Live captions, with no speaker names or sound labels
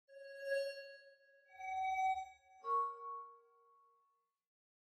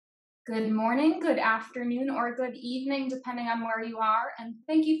Good morning, good afternoon, or good evening, depending on where you are. And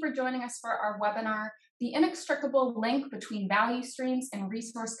thank you for joining us for our webinar, The Inextricable Link Between Value Streams and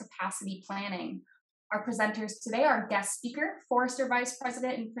Resource Capacity Planning. Our presenters today are guest speaker, Forrester Vice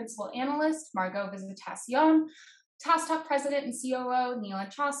President and Principal Analyst, Margo Visitacion, Tasktop President and COO,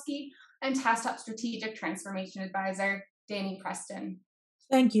 Neelan Choksi, and Tasktop Strategic Transformation Advisor, Presten.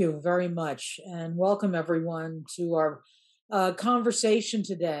 Thank you very much, and welcome everyone to our conversation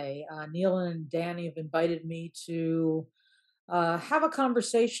today. Neelan and Danny have invited me to have a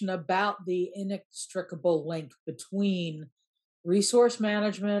conversation about the inextricable link between resource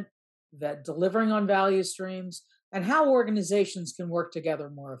management, that delivering on value streams, and how organizations can work together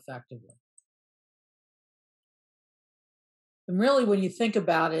more effectively. And really, when you think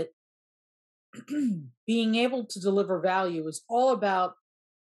about it, being able to deliver value is all about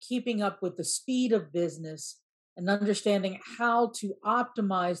keeping up with the speed of business and understanding how to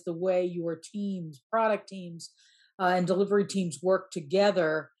optimize the way your teams, product teams, and delivery teams work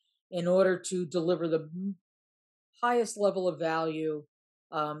together in order to deliver the highest level of value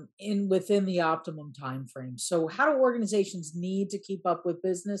within the optimum time frame. So how do organizations need to keep up with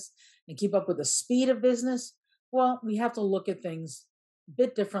business and keep up with the speed of business? Well, we have to look at things a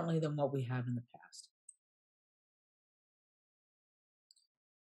bit differently than what we have in the past.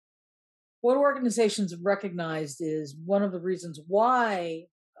 What organizations have recognized is one of the reasons why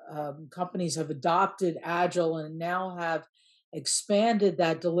companies have adopted Agile and now have expanded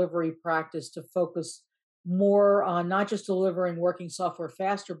that delivery practice to focus more on not just delivering working software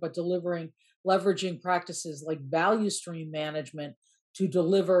faster, but leveraging practices like value stream management to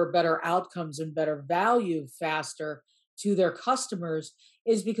deliver better outcomes and better value faster to their customers,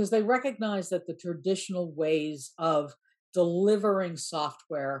 is because they recognize that the traditional ways of delivering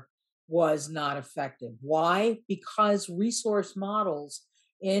software was not effective. Why? Because resource models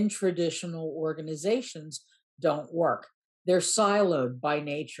in traditional organizations don't work. They're siloed by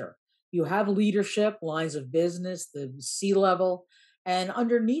nature. You have leadership, lines of business, the C-level, and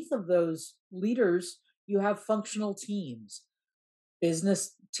underneath of those leaders, you have functional teams,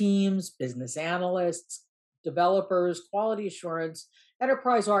 business teams, business analysts, developers, quality assurance,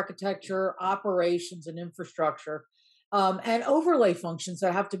 enterprise architecture, operations, and infrastructure. And overlay functions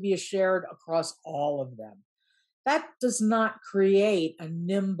that have to be shared across all of them. That does not create a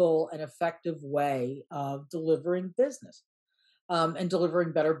nimble and effective way of delivering business and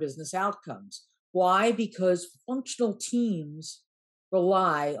delivering better business outcomes. Why? Because functional teams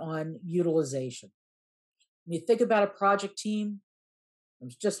rely on utilization. When you think about a project team, I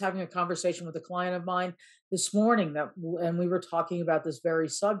was just having a conversation with a client of mine this morning, and we were talking about this very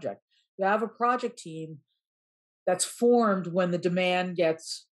subject. You have a project team that's formed when the demand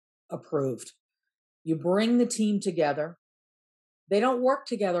gets approved. You bring the team together. They don't work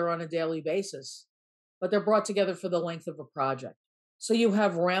together on a daily basis, but they're brought together for the length of a project. So you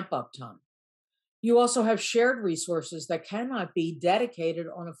have ramp up time. You also have shared resources that cannot be dedicated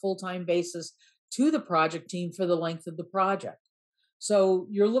on a full-time basis to the project team for the length of the project. So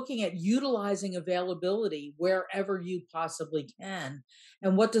you're looking at utilizing availability wherever you possibly can.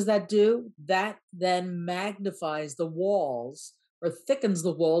 And what does that do? That then magnifies the walls or thickens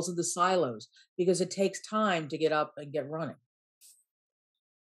the walls of the silos because it takes time to get up and get running.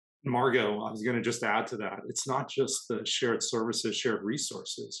 Margo, I was going to just add to that. It's not just the shared services, shared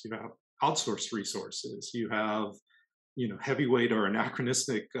resources. You have outsourced resources. You have, heavyweight or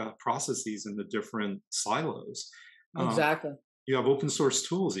anachronistic processes in the different silos. Exactly. You have open source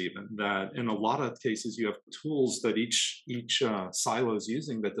tools, even that in a lot of cases you have tools that each silo is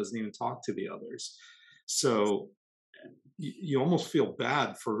using that doesn't even talk to the others. So you almost feel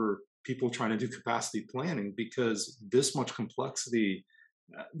bad for people trying to do capacity planning because this much complexity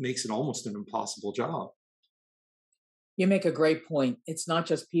makes it almost an impossible job. You make a great point. It's not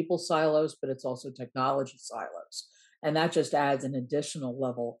just people silos, but it's also technology silos. And that just adds an additional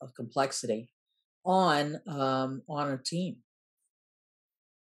level of complexity on a team.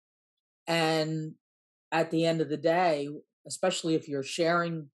 And at the end of the day, especially if you're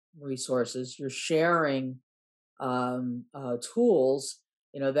sharing resources, you're sharing tools,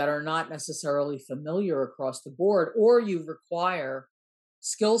 that are not necessarily familiar across the board, or you require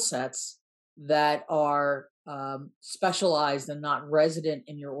skill sets that are specialized and not resident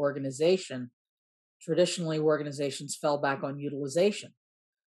in your organization. Traditionally, organizations fell back on utilization,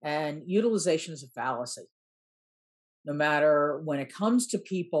 and utilization is a fallacy. No matter when it comes to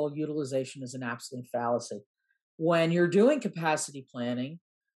people, utilization is an absolute fallacy. When you're doing capacity planning,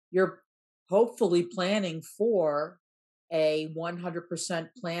 you're hopefully planning for a 100%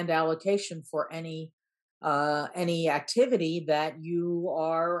 planned allocation for any activity that you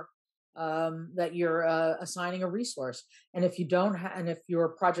are that you're assigning a resource. And if you don't, and if your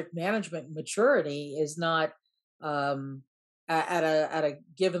project management maturity is not at a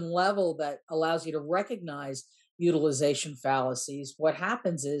given level that allows you to recognize utilization fallacies, what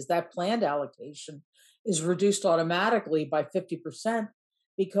happens is that planned allocation is reduced automatically by 50%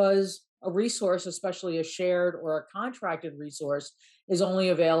 because a resource, especially a shared or a contracted resource, is only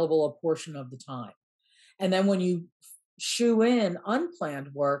available a portion of the time. And then when you shoe in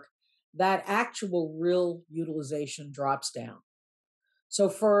unplanned work, that actual real utilization drops down. So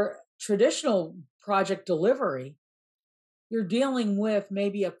for traditional project delivery, you're dealing with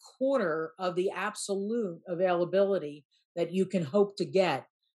maybe a quarter of the absolute availability that you can hope to get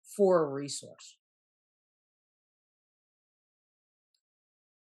for a resource.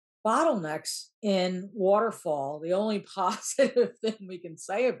 Bottlenecks in waterfall, the only positive thing we can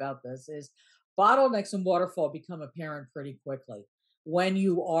say about this is bottlenecks in waterfall become apparent pretty quickly when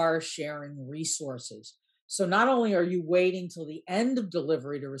you are sharing resources. So not only are you waiting till the end of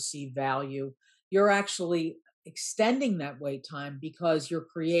delivery to receive value, you're actually extending that wait time because you're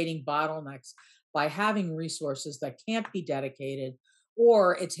creating bottlenecks by having resources that can't be dedicated,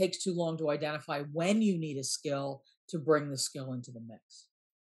 or it takes too long to identify when you need a skill to bring the skill into the mix.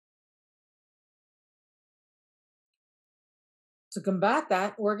 To combat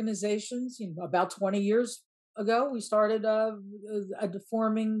that, organizations, about 20 years ago, we started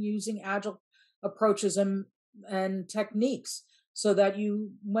forming using agile approaches and techniques so that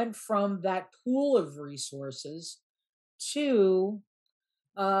you went from that pool of resources to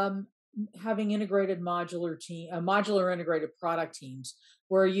having integrated modular integrated product teams,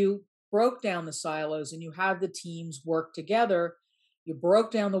 where you broke down the silos and you have the teams work together. You broke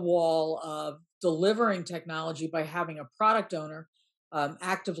down the wall of delivering technology by having a product owner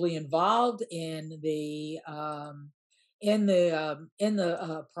actively involved in the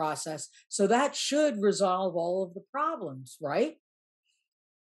process. So that should resolve all of the problems, right?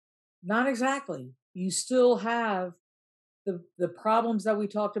 Not exactly. You still have the problems that we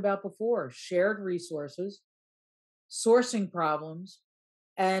talked about before: shared resources, sourcing problems,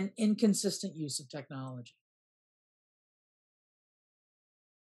 and inconsistent use of technology.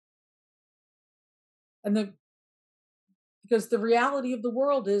 And because the reality of the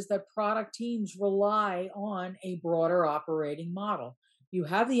world is that product teams rely on a broader operating model. You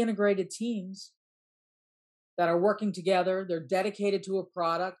have the integrated teams that are working together, they're dedicated to a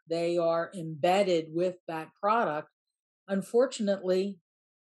product, they are embedded with that product. Unfortunately,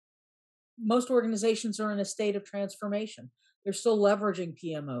 most organizations are in a state of transformation. They're still leveraging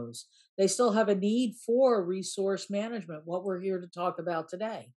PMOs. They still have a need for resource management, what we're here to talk about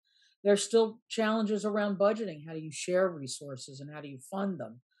today. There's still challenges around budgeting. How do you share resources and how do you fund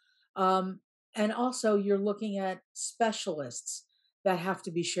them? And also, you're looking at specialists that have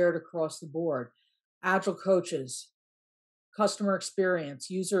to be shared across the board: agile coaches, customer experience,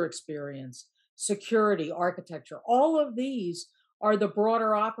 user experience, security, architecture. All of these are the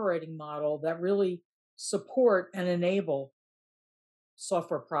broader operating model that really support and enable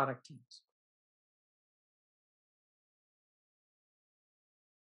software product teams.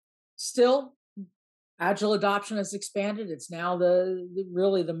 Still, agile adoption has expanded. It's now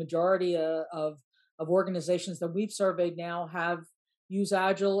really the majority of organizations that we've surveyed now have used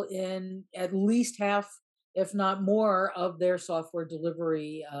agile in at least half, if not more, of their software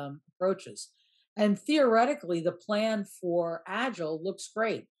delivery approaches. And theoretically, the plan for agile looks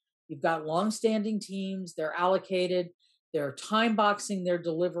great. You've got longstanding teams, they're allocated, they're time boxing their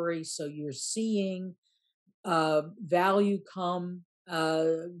delivery, so you're seeing value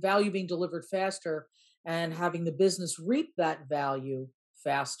being delivered faster and having the business reap that value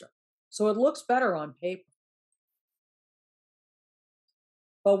faster. So it looks better on paper.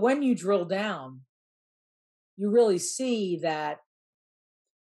 But when you drill down, you really see that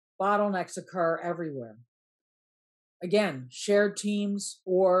bottlenecks occur everywhere. Again, shared teams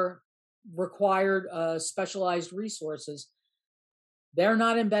or required specialized resources, they're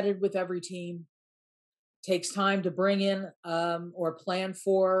not embedded with every team. It takes time to bring in or plan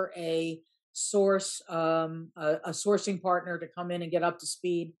for a sourcing partner to come in and get up to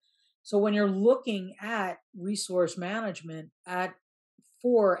speed. So when you're looking at resource management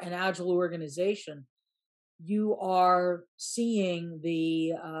for an agile organization, you are seeing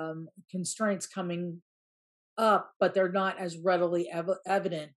the constraints coming up, but they're not as readily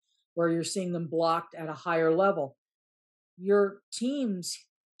evident, where you're seeing them blocked at a higher level. Your teams,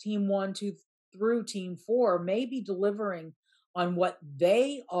 team 1, 2 through team 4, may be delivering on what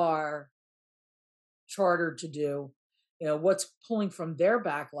they are chartered to do, what's pulling from their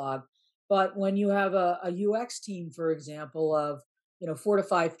backlog. But when you have a UX team, for example, of 4 to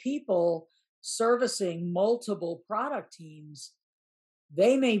 5 people servicing multiple product teams,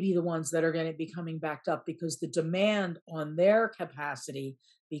 they may be the ones that are going to be coming backed up because the demand on their capacity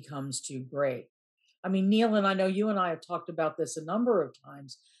becomes too great. I mean, Neelan, I know you and I have talked about this a number of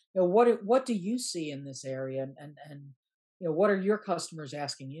times. What do you see in this area, and what are your customers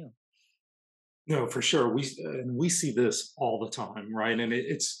asking you? No, for sure. We see this all the time, right? And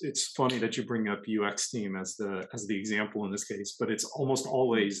it's funny that you bring up UX team as the example in this case, but it's almost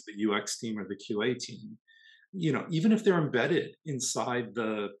always the UX team or the QA team. Even if they're embedded inside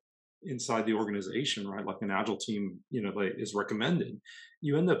the organization, right? Like an agile team, like is recommended.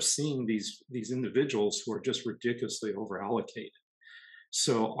 You end up seeing these individuals who are just ridiculously over allocated.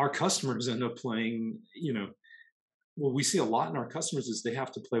 So our customers end up playing, what we see a lot in our customers is they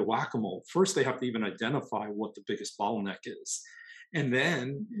have to play whack-a-mole. First, they have to even identify what the biggest bottleneck is. And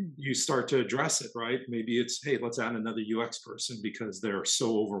then you start to address it, right? Maybe it's, hey, let's add another UX person because they're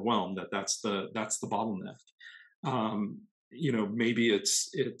so overwhelmed that's the bottleneck. Maybe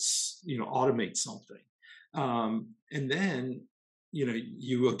it's automate something. And then,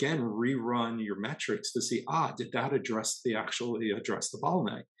 you again rerun your metrics to see, did that actually address the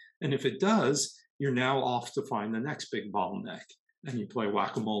bottleneck? And if it does, you're now off to find the next big bottleneck, and you play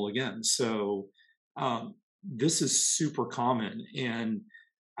whack-a-mole again. So this is super common, and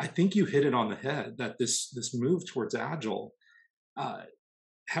I think you hit it on the head that this move towards agile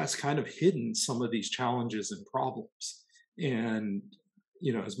has kind of hidden some of these challenges and problems. And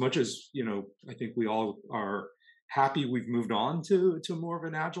as much as I think we all are happy we've moved on to more of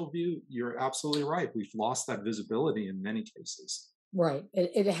an agile view, you're absolutely right. We've lost that visibility in many cases. Right.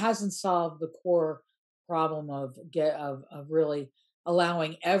 It hasn't solved the core problem of really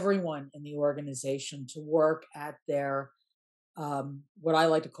allowing everyone in the organization to work at their what I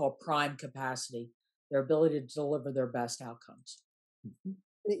like to call prime capacity, their ability to deliver their best outcomes. Mhm.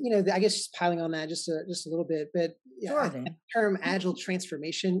 I guess just piling on that just a little bit, but Sure, the Dan. term agile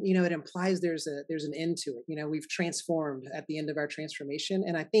transformation, it implies there's an end to it. We've transformed at the end of our transformation,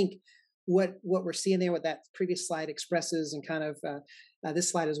 and I think what we're seeing there, what that previous slide expresses, and kind of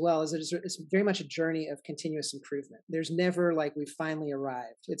this slide as well, is it's very much a journey of continuous improvement. There's never like we finally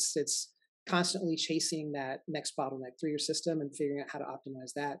arrived. It's constantly chasing that next bottleneck through your system and figuring out how to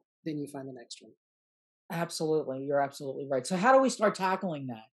optimize that. Then you find the next one. Absolutely. You're absolutely right. So how do we start tackling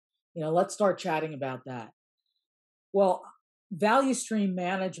that? Let's start chatting about that. Well, value stream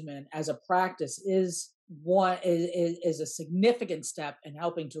management as a practice is a significant step in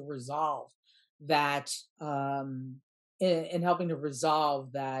helping to resolve that that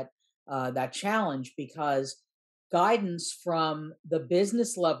challenge, because guidance from the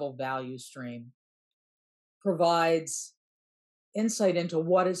business level value stream provides insight into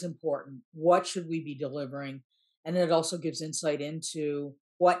what is important, what should we be delivering, and it also gives insight into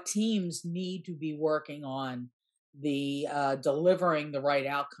what teams need to be working on the delivering the right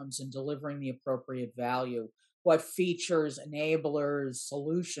outcomes and delivering the appropriate value, what features, enablers,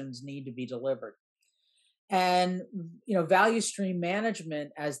 solutions need to be delivered. And value stream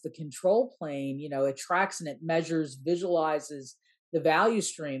management as the control plane, it tracks and it measures, visualizes the value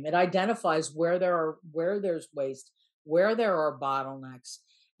stream. It identifies where there's waste, where there are bottlenecks,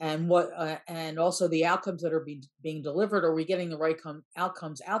 and and also the outcomes that are being delivered. Are we getting the right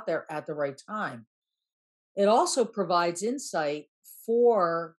outcomes out there at the right time? It also provides insight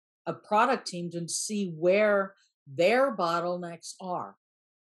for a product team to see where their bottlenecks are.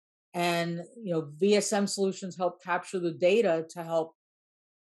 And VSM solutions help capture the data to help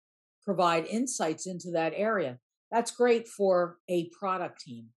provide insights into that area. That's great for a product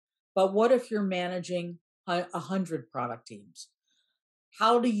team. But what if you're managing 100 product teams?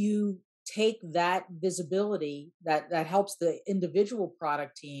 How do you take that visibility that helps the individual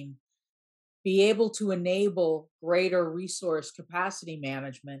product team be able to enable greater resource capacity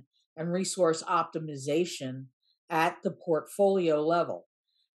management and resource optimization at the portfolio level?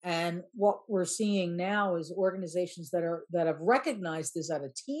 And what we're seeing now is organizations that have recognized this at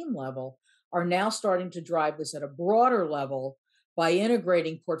a team level are now starting to drive this at a broader level by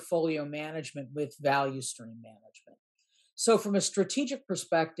integrating portfolio management with value stream management. So from a strategic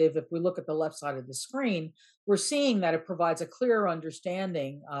perspective, if we look at the left side of the screen, we're seeing that it provides a clearer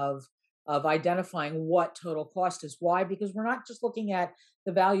understanding of identifying what total cost is. Why? Because we're not just looking at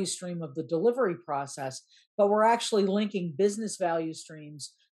the value stream of the delivery process, but we're actually linking business value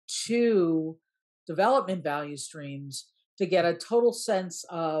streams to development value streams to get a total sense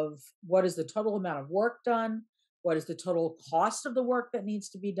of what is the total amount of work done, what is the total cost of the work that needs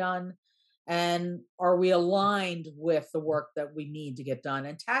to be done, And are we aligned with the work that we need to get done?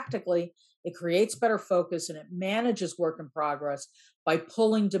 And tactically, it creates better focus and it manages work in progress by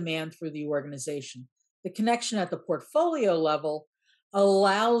pulling demand through the organization. The connection at the portfolio level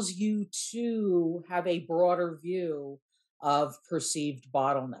allows you to have a broader view of perceived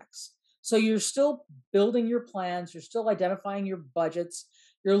bottlenecks. So you're still building your plans, you're still identifying your budgets,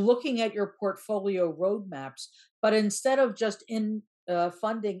 you're looking at your portfolio roadmaps, but instead of just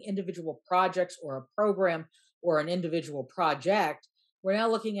funding individual projects or a program or an individual project, we're now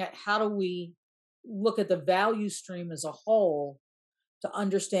looking at how do we look at the value stream as a whole to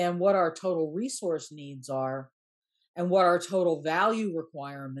understand what our total resource needs are and what our total value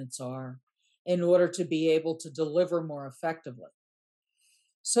requirements are in order to be able to deliver more effectively.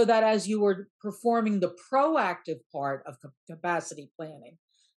 So that as you were performing the proactive part of capacity planning,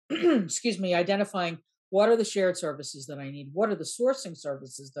 excuse me, identifying what are the shared services that I need, what are the sourcing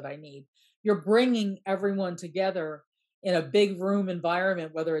services that I need, you're bringing everyone together in a big room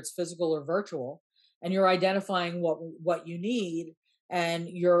environment, whether it's physical or virtual, and you're identifying what you need, and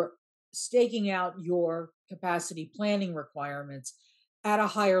you're staking out your capacity planning requirements at a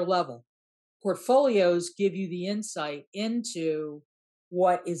higher level. Portfolios give you the insight into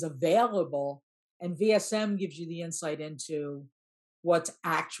what is available, and VSM gives you the insight into what's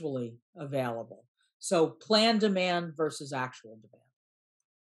actually available. So plan demand versus actual demand.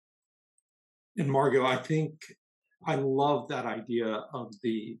 And Margo, I think I love that idea of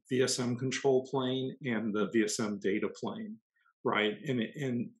the VSM control plane and the VSM data plane, right?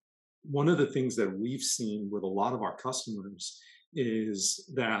 And one of the things that we've seen with a lot of our customers is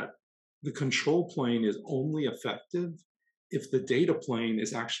that the control plane is only effective if the data plane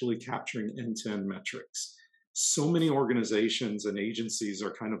is actually capturing end-to-end metrics. So many organizations and agencies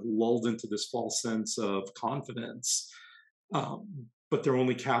are kind of lulled into this false sense of confidence, but they're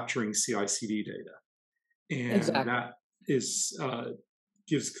only capturing CI/CD data. And Exactly. that is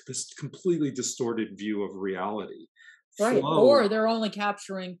gives this completely distorted view of reality. Right. Flow, Or they're only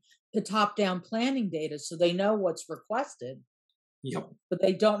capturing the top-down planning data so they know what's requested, yep, but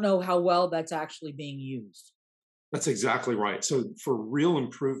they don't know how well that's actually being used. that's exactly right. So for real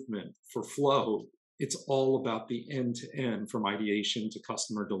improvement for flow, it's all about the end to end from ideation to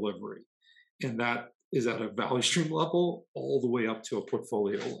customer delivery. And that is at a value stream level all the way up to a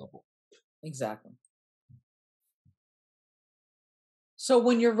portfolio level. Exactly. So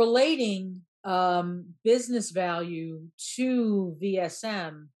when you're relating business value to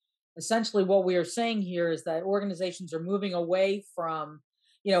VSM, essentially what we are saying here is that organizations are moving away from,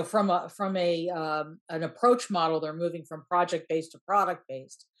 from an approach model. They're moving from project based to product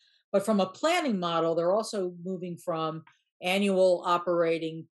based, but from a planning model, they're also moving from annual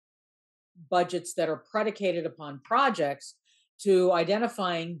operating budgets that are predicated upon projects to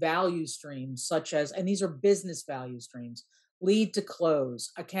identifying value streams such as, and these are business value streams, lead to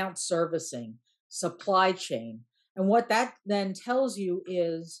close, account servicing, supply chain. And what that then tells you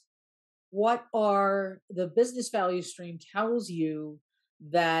is what are the business value stream tells you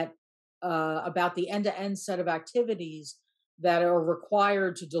that about the end-to-end set of activities that are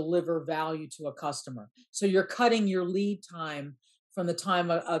required to deliver value to a customer. So you're cutting your lead time from the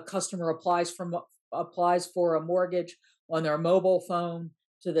time a customer applies for a mortgage on their mobile phone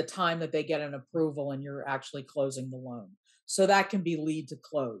to the time that they get an approval and you're actually closing the loan. So that can be lead to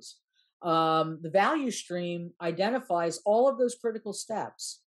close. The value stream identifies all of those critical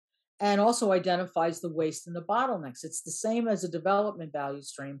steps and also identifies the waste and the bottlenecks. It's the same as a development value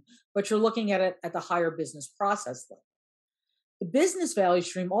stream, but you're looking at it at the higher business process level. The business value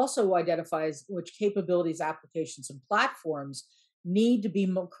stream also identifies which capabilities, applications, and platforms need to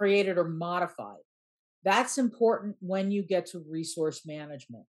be created or modified. That's important when you get to resource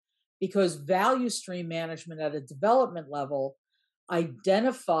management, because value stream management at a development level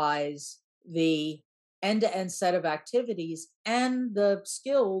identifies the end-to-end set of activities and the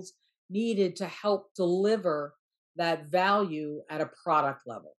skills needed to help deliver that value at a product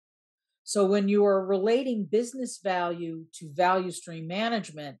level. So when you are relating business value to value stream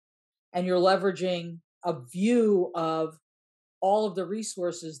management and you're leveraging a view of all of the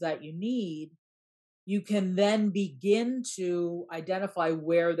resources that you need, you can then begin to identify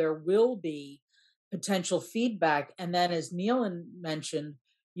where there will be potential feedback. And then, as Neelan mentioned,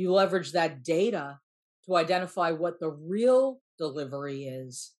 you leverage that data to identify what the real delivery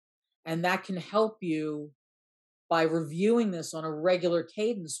is. And that can help you by reviewing this on a regular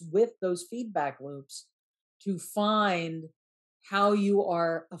cadence with those feedback loops to find how you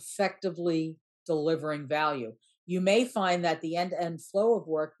are effectively delivering value. You may find that the end-to-end flow of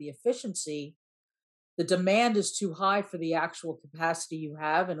work, the efficiency, the demand is too high for the actual capacity you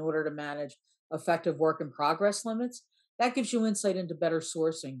have in order to manage effective work in progress limits. That gives you insight into better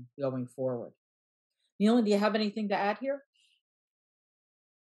sourcing going forward. Neelan, do you have anything to add here?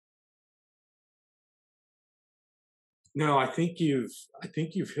 No, I think you've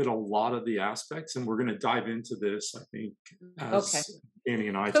hit a lot of the aspects, and we're going to dive into this, I think, Okay. as Annie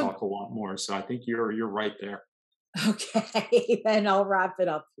and I So, talk a lot more. So I think you're right there. okay, then I'll wrap it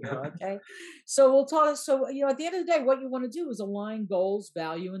up here. Okay. So we'll talk. So, at the end of the day, what you want to do is align goals,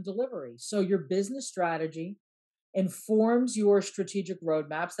 value, and delivery. So your business strategy informs your strategic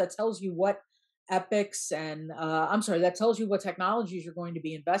roadmaps. That tells you what epics and, that tells you what technologies you're going to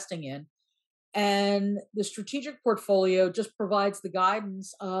be investing in. And the strategic portfolio just provides the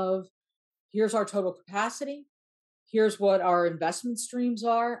guidance of here's our total capacity, here's what our investment streams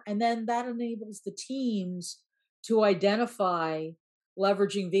are, and then that enables the teams to identify,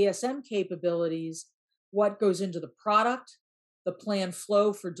 leveraging VSM capabilities, what goes into the product, the planned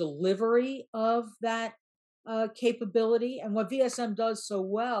flow for delivery of that capability, and what VSM does so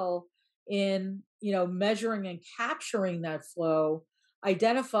well in measuring and capturing that flow,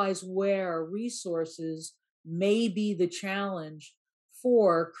 identifies where resources may be the challenge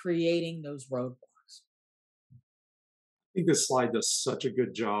for creating those roadblocks. I think this slide does such a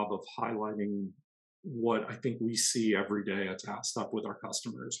good job of highlighting what I think we see every day at Tasktop with our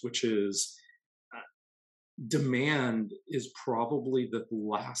customers, which is demand is probably the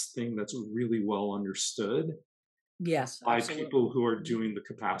last thing that's really well understood Yes, by absolutely. people who are doing the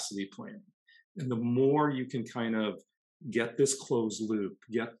capacity planning. And the more you can kind of get this closed loop,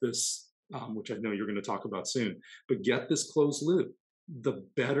 get this, which I know you're going to talk about soon, but get this closed loop, the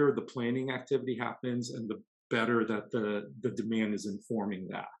better the planning activity happens and the better that the demand is informing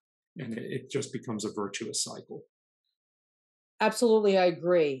that. And it just becomes a virtuous cycle. Absolutely, I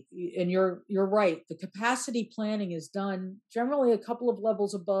agree. And you're right. The capacity planning is done generally a couple of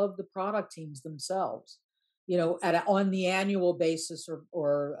levels above the product teams themselves. On the annual basis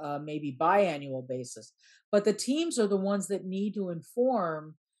or maybe biannual basis. But the teams are the ones that need to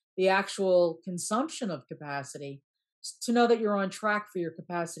inform the actual consumption of capacity to know that you're on track for your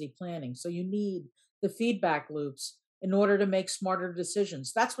capacity planning. So you need the feedback loops in order to make smarter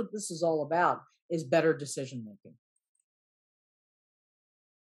decisions. That's what this is all about, is better decision making.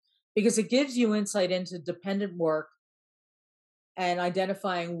 Because it gives you insight into dependent work and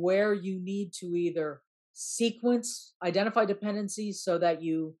identifying where you need to either identify dependencies so that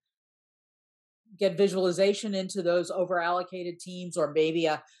you get visualization into those over allocated teams, or maybe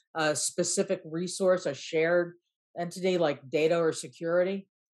a specific resource, a shared entity like data or security.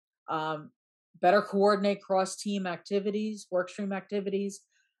 Better coordinate cross team activities, workstream activities.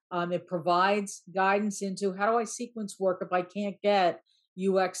 It provides guidance into how do I sequence work if I can't get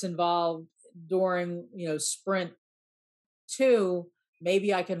UX involved during sprint 2,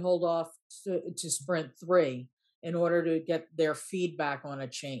 maybe I can hold off to sprint 3 in order to get their feedback on a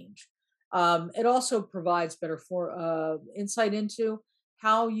change. It also provides better insight into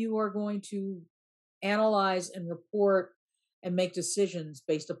how you are going to analyze and report and make decisions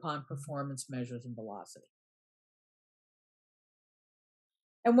based upon performance measures and velocity.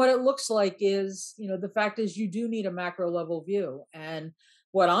 And what it looks like is, the fact is you do need a macro level view. And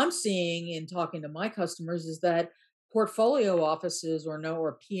what I'm seeing in talking to my customers is that portfolio offices or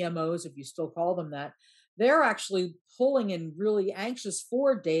PMOs, if you still call them that, they're actually pulling in really anxious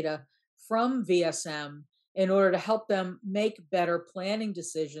for data from VSM in order to help them make better planning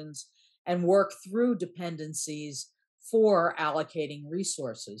decisions and work through dependencies for allocating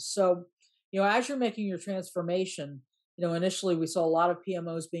resources. So, as you're making your transformation, initially we saw a lot of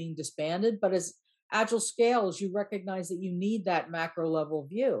PMOs being disbanded, but as Agile scales, you recognize that you need that macro level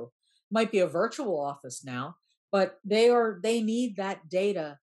view. Might be a virtual office now, but they need that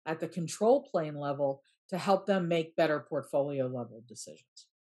data at the control plane level to help them make better portfolio level decisions.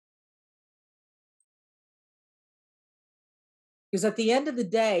 Because at the end of the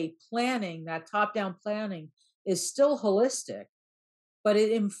day, planning, that top-down planning, is still holistic, but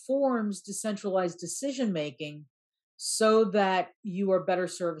it informs decentralized decision making so that you are better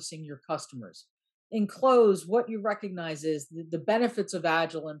servicing your customers. In close, what you recognize is the benefits of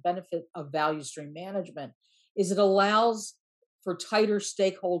Agile and benefit of value stream management is it allows for tighter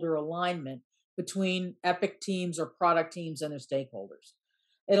stakeholder alignment between epic teams or product teams and their stakeholders.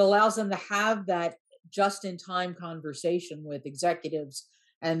 It allows them to have that just-in-time conversation with executives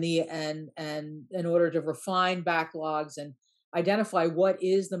and in order to refine backlogs and identify what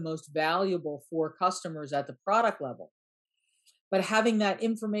is the most valuable for customers at the product level. But having that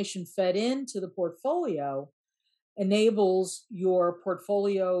information fed into the portfolio enables your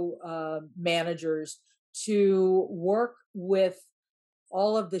portfolio managers to work with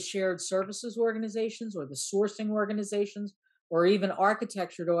all of the shared services organizations or the sourcing organizations or even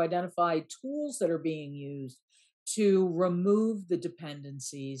architecture to identify tools that are being used to remove the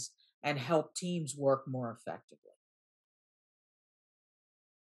dependencies and help teams work more effectively.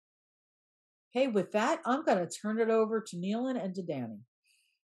 Okay, with that, I'm going to turn it over to Neelan and to Danny.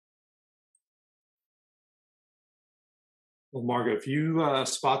 Well, Margo, if you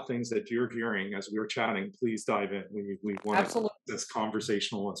spot things that you're hearing as we were chatting, please dive in. We want to be as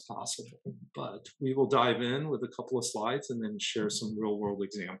conversational as possible. But we will dive in with a couple of slides and then share some real world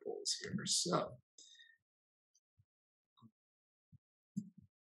examples here. So,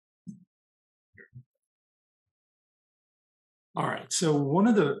 all right. So one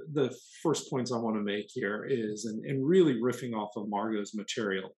of the first points I want to make here is, and really riffing off of Margo's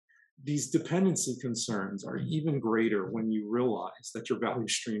material, these dependency concerns are even greater when you realize that your value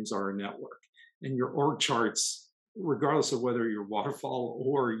streams are a network and your org charts, regardless of whether you're waterfall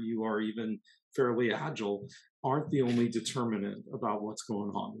or you are even fairly agile, aren't the only determinant about what's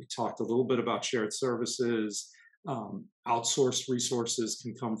going on. We talked a little bit about shared services. Outsourced resources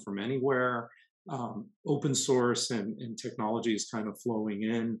can come from anywhere. Open source and technology is kind of flowing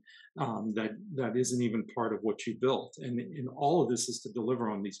in that isn't even part of what you built. And all of this is to deliver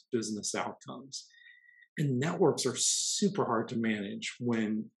on these business outcomes. And networks are super hard to manage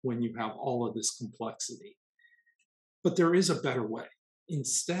when you have all of this complexity. But there is a better way.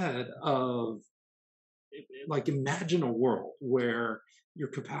 Instead of, like, imagine a world where your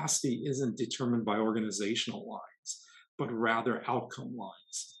capacity isn't determined by organizational lines, but rather outcome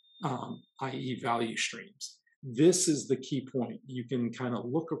lines. I.e. value streams. This is the key point. You can kind of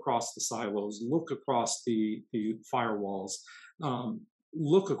look across the silos, look across the firewalls,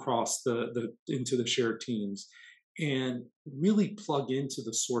 look across into the shared teams, and really plug into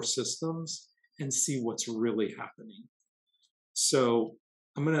the source systems and see what's really happening. So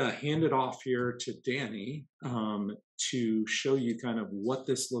I'm going to hand it off here to Danny to show you kind of what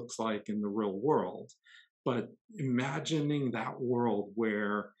this looks like in the real world. But imagining that world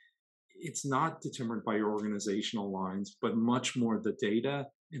where it's not determined by your organizational lines, but much more the data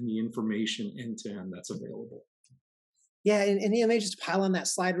and the information end to end that's available. Yeah, and Neil, maybe just pile on that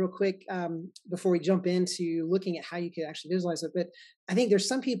slide real quick before we jump into looking at how you could actually visualize it. But I think there's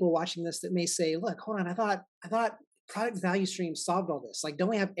some people watching this that may say, "Look, hold on, I thought product value stream solved all this. Like, don't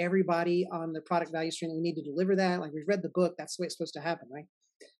we have everybody on the product value stream? We need to deliver that. Like, we've read the book. That's the way it's supposed to happen, right?"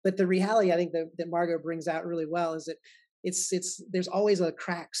 But the reality, I think that Margo brings out really well is that there's always a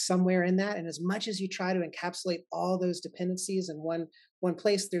crack somewhere in that, and as much as you try to encapsulate all those dependencies in one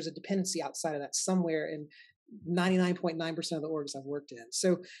place, there's a dependency outside of that somewhere in 99.9% of the orgs I've worked in.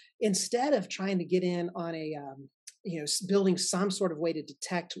 So instead of trying to get in on a building some sort of way to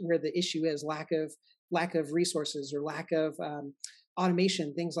detect where the issue is, lack of resources or lack of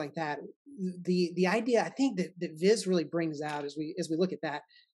automation, things like that, the idea I think that Viz really brings out as we look at that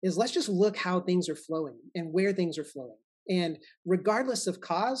is, let's just look how things are flowing and where things are flowing. And regardless of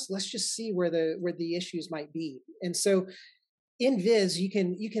cause, let's just see where the issues might be. And so in Viz, you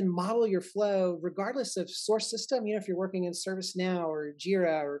can model your flow regardless of source system. If you're working in ServiceNow or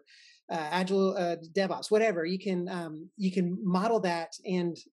Jira or Agile DevOps, whatever, you can model that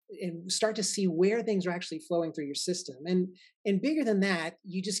and start to see where things are actually flowing through your system. And bigger than that,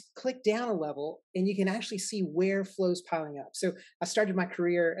 you just click down a level and you can actually see where flow's piling up. So I started my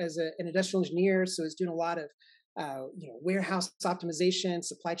career as an industrial engineer, so I was doing a lot of warehouse optimization,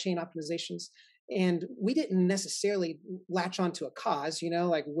 supply chain optimizations. And we didn't necessarily latch onto a cause,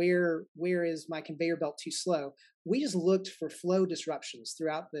 like where is my conveyor belt too slow? We just looked for flow disruptions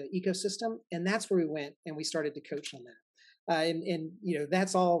throughout the ecosystem. And that's where we went and we started to coach on that. And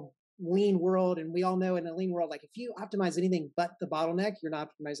that's all lean world. And we all know in a lean world, like if you optimize anything but the bottleneck, you're not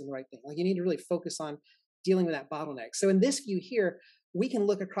optimizing the right thing. Like you need to really focus on dealing with that bottleneck. So in this view here, we can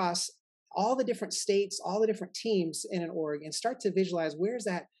look across all the different states, all the different teams in an org and start to visualize where's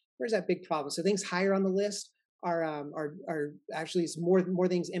that big problem. So things higher on the list are actually more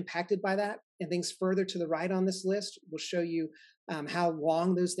things impacted by that, and things further to the right on this list will show you how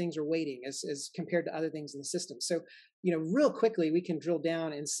long those things are waiting as compared to other things in the system. So real quickly we can drill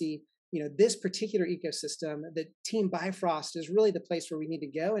down and see this particular ecosystem. The team Bifrost is really the place where we need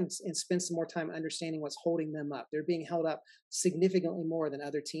to go and spend some more time understanding what's holding them up. They're being held up significantly more than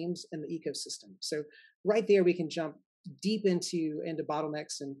other teams in the ecosystem. So right there we can jump deep into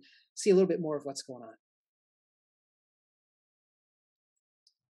bottlenecks and see a little bit more of what's going on.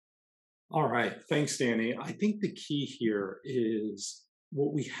 All right, thanks, Danny. I think the key here is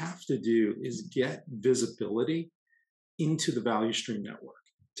what we have to do is get visibility into the value stream network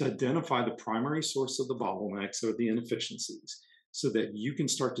to identify the primary source of the bottlenecks or the inefficiencies so that you can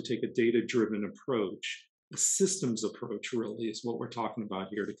start to take a data-driven approach. A systems approach really is what we're talking about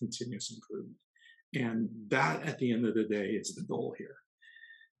here to continuous improvement. And that at the end of the day is the goal here.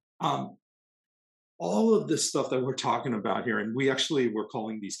 All of this stuff that we're talking about here, and we're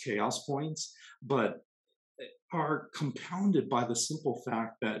calling these chaos points, but are compounded by the simple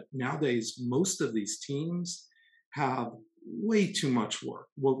fact that nowadays most of these teams have way too much work.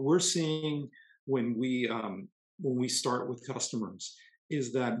 What we're seeing when we start with customers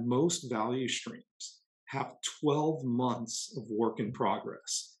is that most value streams have 12 months of work in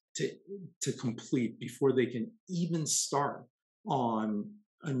progress to complete before they can even start on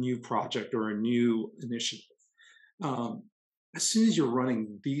a new project or a new initiative. As soon as you're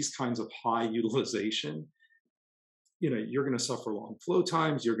running these kinds of high utilization, you're going to suffer long flow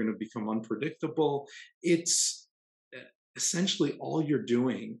times. You're going to become unpredictable. It's essentially all you're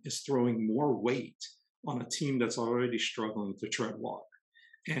doing is throwing more weight on a team that's already struggling to tread water.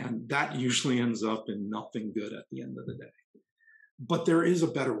 And that usually ends up in nothing good at the end of the day. But there is a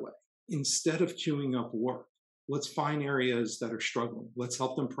better way. Instead of queuing up work, let's find areas that are struggling. Let's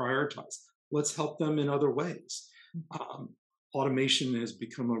help them prioritize. Let's help them in other ways. Automation has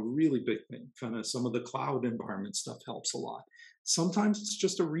become a really big thing. Kind of some of the cloud environment stuff helps a lot. Sometimes it's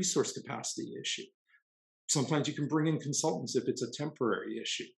just a resource capacity issue. Sometimes you can bring in consultants if it's a temporary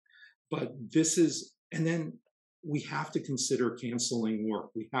issue. But and then we have to consider canceling work.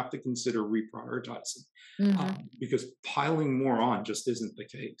 We have to consider reprioritizing because piling more on just isn't the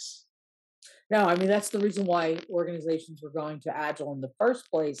case. No, I mean, that's the reason why organizations were going to Agile in the first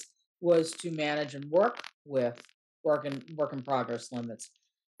place, was to manage and work with work in progress limits.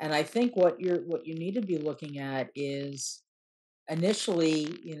 And I think what you need to be looking at is initially,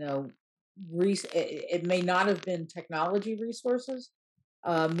 it may not have been technology resources,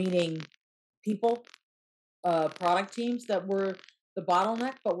 meaning people, product teams that were the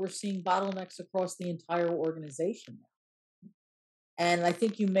bottleneck, but we're seeing bottlenecks across the entire organization now. And I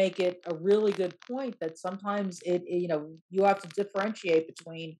think you make it a really good point that sometimes you have to differentiate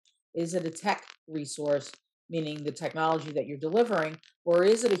between, is it a tech resource, meaning the technology that you're delivering, or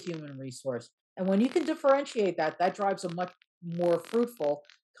is it a human resource? And when you can differentiate that drives a much more fruitful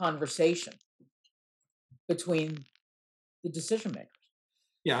conversation between the decision makers.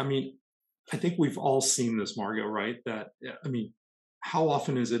 Yeah, I mean, I think we've all seen this, Margo, right? How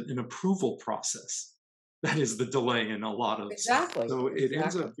often is it an approval process that is the delay in a lot of exactly. So it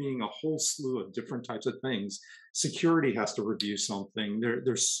ends up being a whole slew of different types of things. Security has to review something.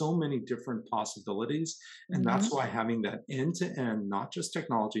 There's so many different possibilities, and that's why having that end-to-end, not just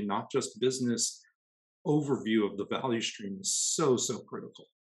technology, not just business overview of the value stream is so critical.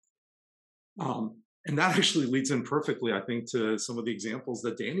 And that actually leads in perfectly, I think, to some of the examples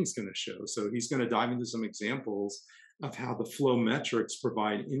that Danny's going to show. So he's going to dive into some examples of how the flow metrics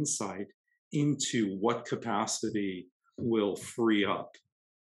provide insight into what capacity will free up.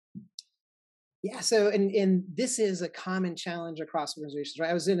 Yeah. So, and this is a common challenge across organizations, right?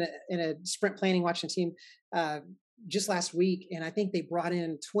 I was in a sprint planning watching team just last week, and I think they brought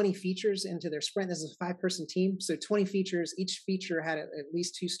in 20 features into their sprint. This is a 5-person team, so 20 features. Each feature had at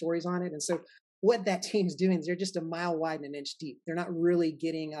least 2 stories on it, and so what that team's doing is they're just a mile wide and an inch deep. They're not really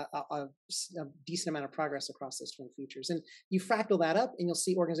getting a decent amount of progress across those 20 features. And you fractal that up and you'll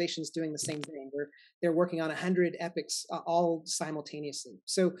see organizations doing the same thing, where they're working on 100 epics all simultaneously.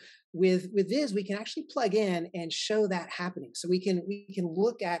 So with Viz, we can actually plug in and show that happening. So we can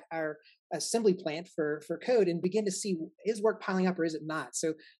look at our assembly plant for code and begin to see, is work piling up or is it not?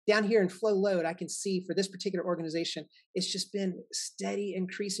 So down here in flow load, I can see for this particular organization, it's just been steady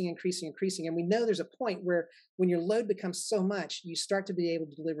increasing. And we know there's a point where when your load becomes so much, you start to be able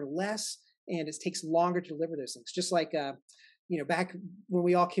to deliver less, and it takes longer to deliver those things. Just like, back when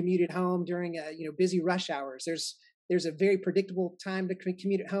we all commuted home during, busy rush hours, there's a very predictable time to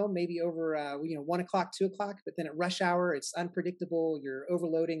commute at home, maybe over 1 o'clock, 2 o'clock, but then at rush hour, it's unpredictable. You're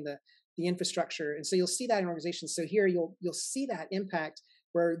overloading the infrastructure. And so you'll see that in organizations. So here you'll see that impact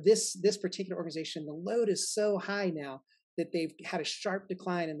where this particular organization, the load is so high now that they've had a sharp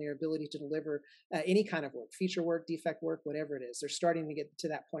decline in their ability to deliver any kind of work, feature work, defect work, whatever it is. They're starting to get to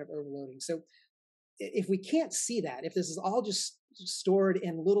that point of overloading. So if we can't see that, if this is all just stored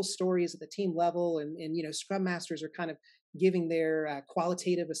in little stories at the team level, and Scrum Masters are kind of giving their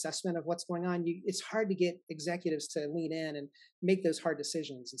qualitative assessment of what's going on, it's hard to get executives to lean in and make those hard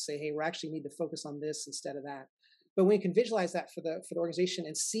decisions and say, hey, we actually need to focus on this instead of that. But when we can visualize that for the organization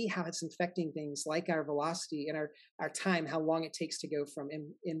and see how it's infecting things like our velocity and our time, how long it takes to go from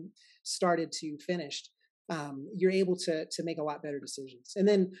in started to finished, you're able to make a lot better decisions. And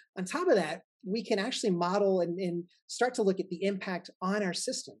then on top of that, we can actually model and start to look at the impact on our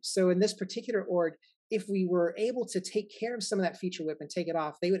systems. So in this particular org, if we were able to take care of some of that feature whip and take it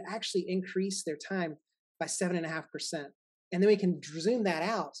off, they would actually increase their time by 7.5%. And then we can zoom that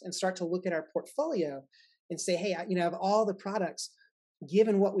out and start to look at our portfolio and say, hey, of all the products,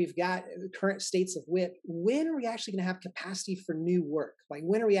 given what we've got, current states of WIP, when are we actually going to have capacity for new work? Like,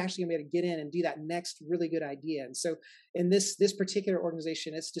 when are we actually going to be able to get in and do that next really good idea? And so in this particular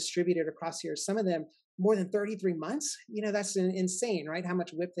organization, it's distributed across here. Some of them more than 33 months. That's insane, right? How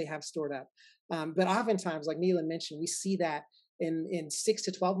much WIP they have stored up. But oftentimes, like Neelan mentioned, we see that in 6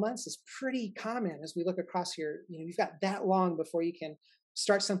 to 12 months is pretty common as we look across here. You've got that long before you can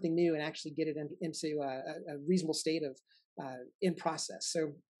start something new and actually get it into a reasonable state of in process.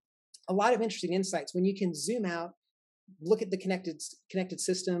 So a lot of interesting insights when you can zoom out, look at the connected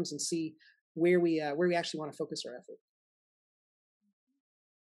systems and see where we actually want to focus our effort.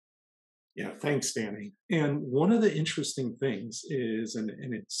 Yeah, thanks, Danny. And one of the interesting things is, and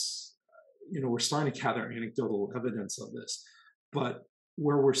it's, we're starting to gather anecdotal evidence of this, but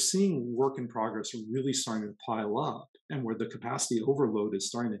where we're seeing work in progress really starting to pile up and where the capacity overload is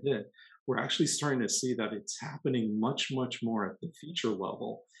starting to hit, we're actually starting to see that it's happening much, much more at the feature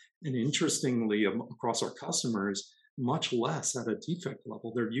level. And interestingly, across our customers, much less at a defect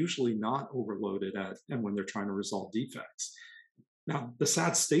level. They're usually not overloaded and when they're trying to resolve defects. Now, the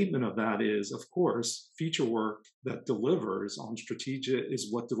sad statement of that is, of course, feature work that delivers on strategic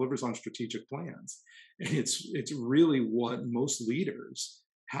is what delivers on strategic plans. And it's really what most leaders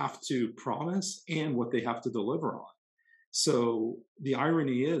have to promise and what they have to deliver on. So the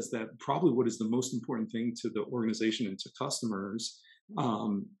irony is that probably what is the most important thing to the organization and to customers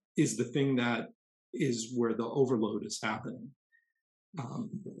is the thing that is where the overload is happening.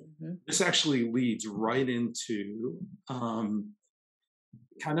 This actually leads right into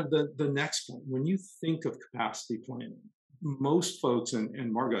kind of the next point. When you think of capacity planning, most folks,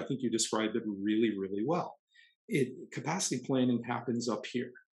 and Margo, I think you described it really, really well. Capacity planning happens up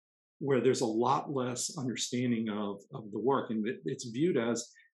here, where there's a lot less understanding of the work, and it's viewed as,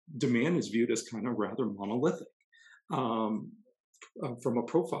 demand is viewed as kind of rather monolithic from a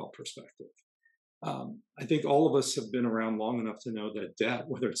profile perspective. I think all of us have been around long enough to know that debt,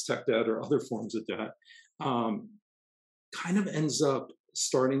 whether it's tech debt or other forms of debt, kind of ends up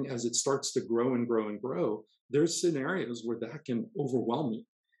starting as it starts to grow and grow and grow. There's scenarios where that can overwhelm you,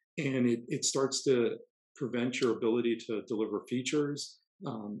 and it starts to prevent your ability to deliver features.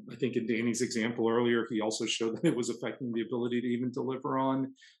 I think in Danny's example earlier, he also showed that it was affecting the ability to even deliver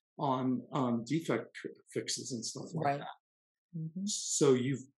on defect fixes and stuff like that. Mm-hmm. So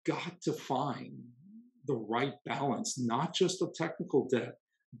you've got to find the right balance, not just of technical debt,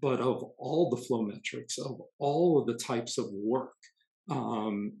 but of all the flow metrics, of all of the types of work,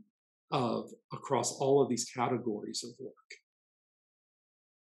 of across all of these categories of work.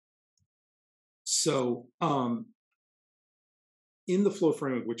 So in the flow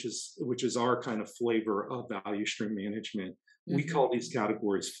framework, which is our kind of flavor of value stream management, we call these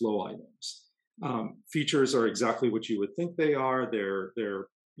categories flow items. Features are exactly what you would think they are. They're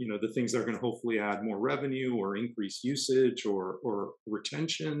the things that are going to hopefully add more revenue or increase usage or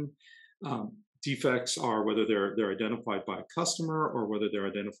retention. Defects are whether they're identified by a customer or whether they're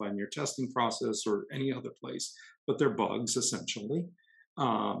identified in your testing process or any other place, but they're bugs essentially.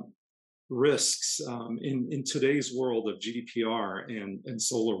 Risks in today's world of GDPR and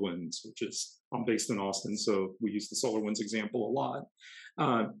SolarWinds, which is, I'm based in Austin, so we use the SolarWinds example a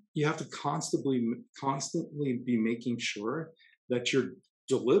lot. You have to constantly be making sure that you're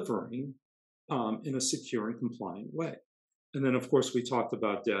delivering in a secure and compliant way. And then, of course, we talked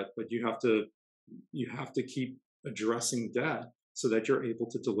about debt, but you have to keep addressing debt so that you're able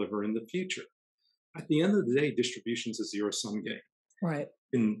to deliver in the future. At the end of the day, distribution's a zero-sum game. Right.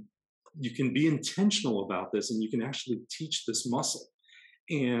 And you can be intentional about this, and you can actually teach this muscle.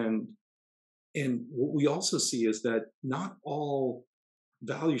 And what we also see is that not all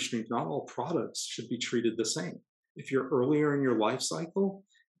value streams, not all products should be treated the same. If you're earlier in your life cycle,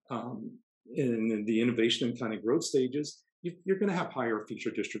 in the innovation and kind of growth stages, you're going to have higher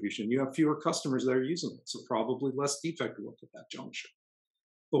feature distribution. You have fewer customers that are using it, so probably less defect work at that juncture.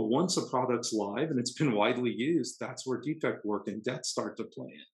 But once a product's live and it's been widely used, that's where defect work and debt start to play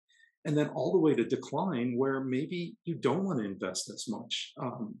in. And then all the way to decline, where maybe you don't want to invest as much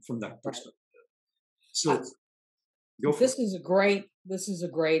from that perspective. So this is a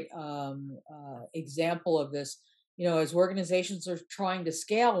great example of this. As organizations are trying to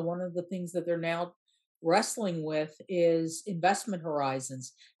scale, one of the things that they're now wrestling with is investment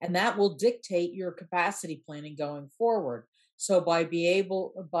horizons, and that will dictate your capacity planning going forward. So by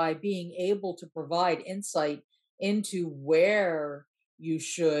being able to provide insight into where you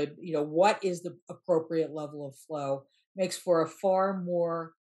should, what is the appropriate level of flow, makes for a far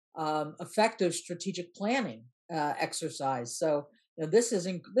more effective strategic planning exercise. So this is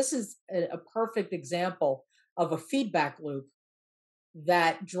a perfect example of a feedback loop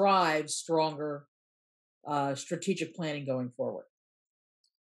that drives stronger strategic planning going forward.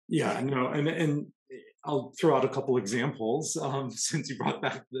 Yeah, no, and I'll throw out a couple examples since you brought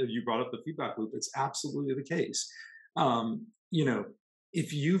up the feedback loop. It's absolutely the case. You know,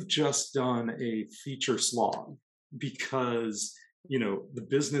 if you've just done a feature slog because the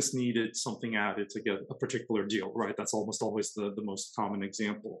business needed something added to get a particular deal, right? That's almost always the most common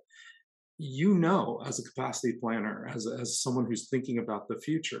example. As a capacity planner, as someone who's thinking about the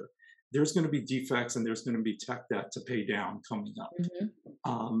future, there's going to be defects and there's going to be tech debt to pay down coming up.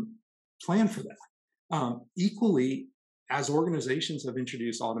 Plan for that. Equally, as organizations have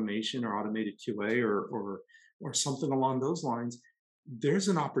introduced automation or automated QA or something along those lines, there's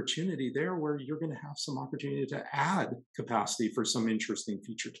an opportunity there where you're going to have some opportunity to add capacity for some interesting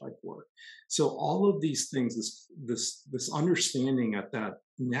feature type work. So all of these things, this understanding at that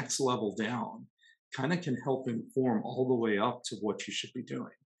next level down, kind of can help inform all the way up to what you should be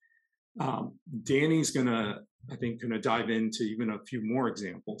doing. Danny's I think, gonna dive into even a few more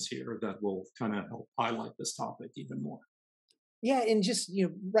examples here that will kind of help highlight this topic even more. Yeah, and just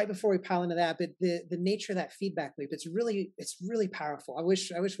right before we pile into that, but the nature of that feedback loop, it's really powerful. I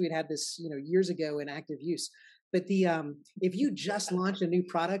wish we'd had this years ago in active use. But the if you just launch a new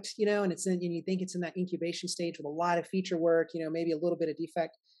product, and and you think it's in that incubation stage with a lot of feature work, maybe a little bit of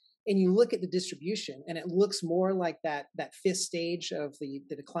defect, and you look at the distribution, and it looks more like that fifth stage of the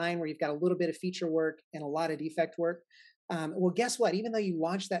decline where you've got a little bit of feature work and a lot of defect work. Well, guess what? Even though you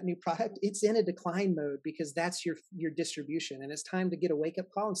launched that new product, it's in a decline mode because that's your distribution, and it's time to get a wake up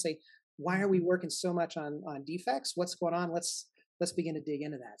call and say, why are we working so much on defects? What's going on? Let's begin to dig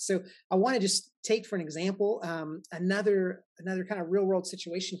into that. So I want to just take for an example another kind of real world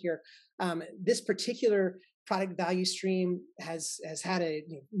situation here. This particular product value stream has had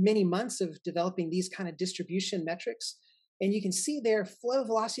many months of developing these kind of distribution metrics, and you can see their flow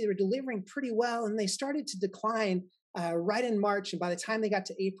velocity. They were delivering pretty well, and they started to decline right in March. And by the time they got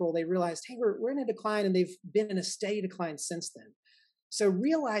to April, they realized, hey, we're in a decline, and they've been in a steady decline since then. So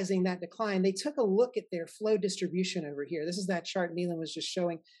realizing that decline, they took a look at their flow distribution over here. This is that chart Neelan was just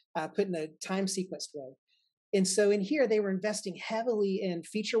showing, put in a time sequenced way. And so in here, they were investing heavily in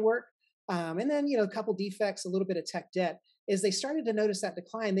feature work, and then a couple defects, a little bit of tech debt. As they started to notice that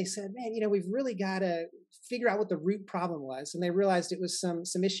decline, they said, man, we've really got to figure out what the root problem was. And they realized it was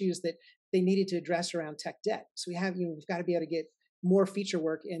some issues that they needed to address around tech debt. So we've got to be able to get more feature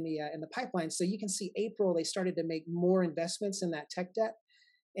work in the pipeline. So you can see April, they started to make more investments in that tech debt.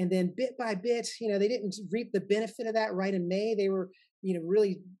 And then bit by bit, they didn't reap the benefit of that right in May. They were,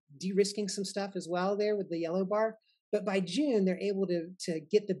 really de-risking some stuff as well there with the yellow bar. But by June, they're able to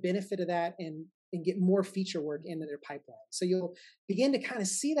get the benefit of that and get more feature work into their pipeline. So you'll begin to kind of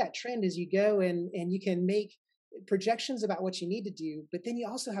see that trend as you go, and you can make projections about what you need to do, but then you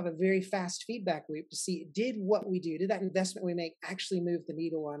also have a very fast feedback loop to see, did that investment we make actually move the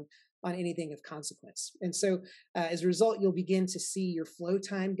needle on anything of consequence? And so as a result, you'll begin to see your flow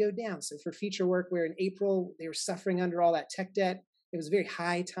time go down. So for feature work, where in April, they were suffering under all that tech debt, it was very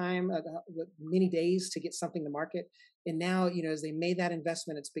high time, many days to get something to market. And now, as they made that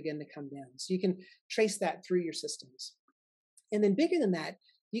investment, it's begun to come down. So you can trace that through your systems. And then bigger than that,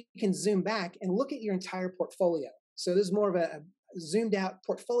 you can zoom back and look at your entire portfolio. So this is more of a zoomed out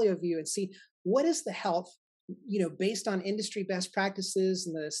portfolio view and see what is the health, based on industry best practices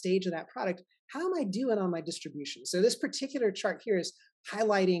and the stage of that product. How am I doing on my distribution? So this particular chart here is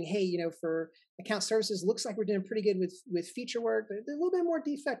highlighting, hey, for account services, looks like we're doing pretty good with feature work, but there's a little bit more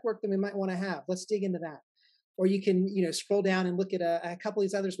defect work than we might want to have. Let's dig into that. Or you can, scroll down and look at a couple of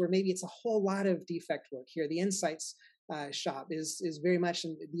these others where maybe it's a whole lot of defect work here. The insights shop is very much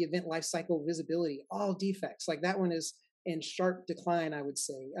in the event lifecycle visibility, all defects. Like that one is in sharp decline, I would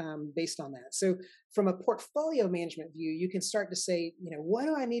say, based on that. So from a portfolio management view, you can start to say, what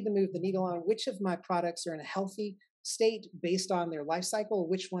do I need to move the needle on? Which of my products are in a healthy state based on their life cycle?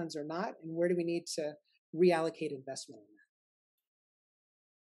 Which ones are not? And where do we need to reallocate investment on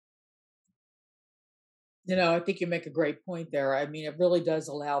that? I think you make a great point there. I mean, it really does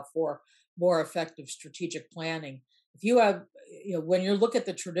allow for more effective strategic planning. If you have, when you look at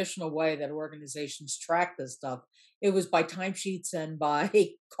the traditional way that organizations track this stuff, it was by timesheets and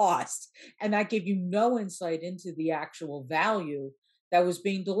by cost. And that gave you no insight into the actual value that was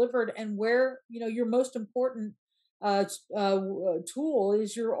being delivered and where, your most important tool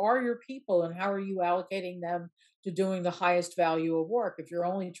are your people, and how are you allocating them to doing the highest value of work. If you're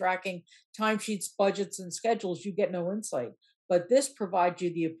only tracking timesheets, budgets, and schedules, you get no insight. But this provides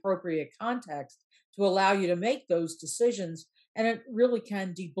you the appropriate context to allow you to make those decisions, and it really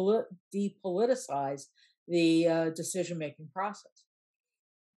can depoliticize the decision-making process.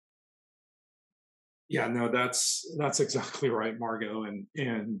 Yeah, no, that's exactly right, Margo. And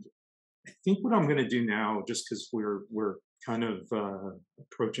I think what I'm going to do now, just because we're kind of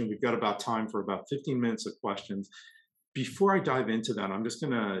approaching, we've got about time for about 15 minutes of questions. Before I dive into that, I'm just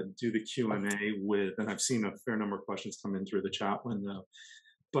going to do the Q&A with, and I've seen a fair number of questions come in through the chat window.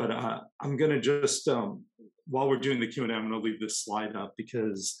 But I'm going to just, while we're doing the Q&A, I'm going to leave this slide up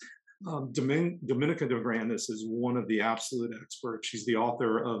because Dominica de Grandis is one of the absolute experts. She's the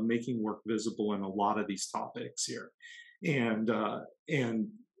author of Making Work Visible in a lot of these topics here. And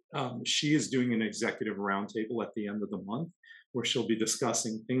she is doing an executive roundtable at the end of the month where she'll be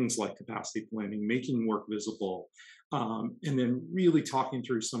discussing things like capacity planning, making work visible, and then really talking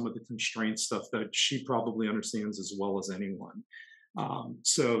through some of the constraint stuff that she probably understands as well as anyone.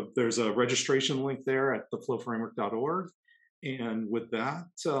 So there's a registration link there at theflowframework.org. And with that,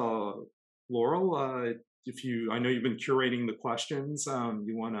 Laurel, I know you've been curating the questions.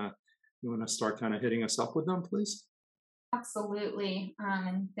 You wanna start kind of hitting us up with them, please? Absolutely.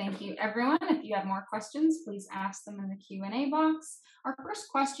 And thank you, everyone. If you have more questions, please ask them in the Q&A box. Our first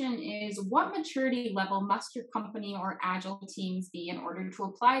question is, what maturity level must your company or agile teams be in order to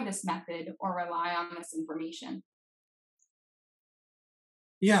apply this method or rely on this information?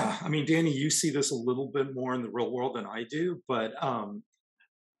 Yeah, I mean, Danny, you see this a little bit more in the real world than I do, but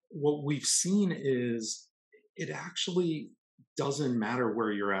what we've seen is it actually doesn't matter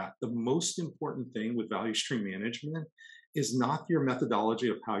where you're at. The most important thing with value stream management is not your methodology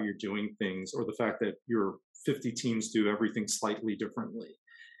of how you're doing things or the fact that your 50 teams do everything slightly differently.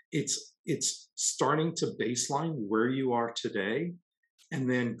 It's starting to baseline where you are today and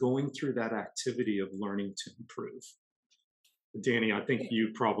then going through that activity of learning to improve. Danny, I think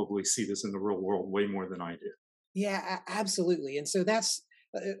you probably see this in the real world way more than I do. Yeah, absolutely. And so that's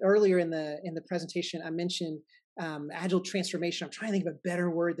earlier in the presentation I mentioned agile transformation. I'm trying to think of a better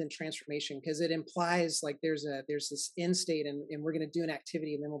word than transformation because it implies like there's this end state and we're going to do an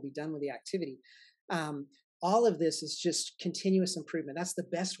activity and then we'll be done with the activity. All of this is just continuous improvement. That's the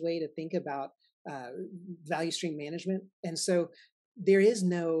best way to think about value stream management. And so there is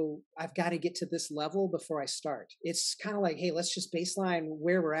no, I've got to get to this level before I start. It's kind of like, hey, let's just baseline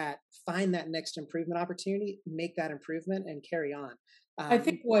where we're at, find that next improvement opportunity, make that improvement, and carry on. I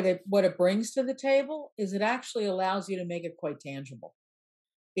think what it brings to the table is it actually allows you to make it quite tangible.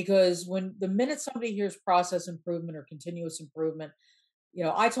 Because when the minute somebody hears process improvement or continuous improvement,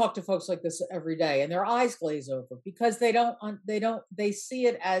 I talk to folks like this every day, and their eyes glaze over because they see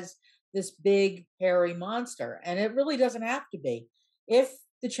it as this big hairy monster, and it really doesn't have to be. If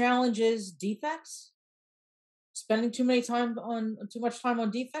the challenge is defects, spending too much time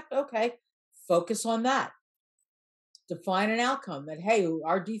on defect, okay, focus on that. Define an outcome that, hey,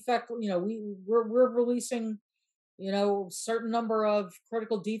 our defect, we're releasing, certain number of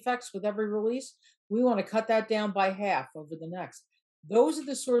critical defects with every release. We want to cut that down by half over the next. Those are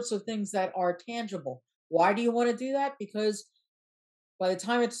the sorts of things that are tangible. Why do you want to do that? Because by the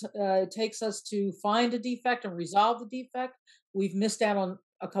time it takes us to find a defect and resolve the defect, we've missed out on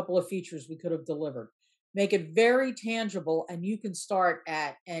a couple of features we could have delivered. Make it very tangible, and you can start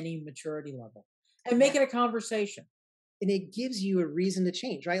at any maturity level and make it a conversation. And it gives you a reason to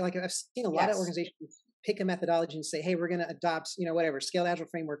change, right? Like I've seen a lot of organizations pick a methodology and say, hey, we're going to adopt, whatever, scaled agile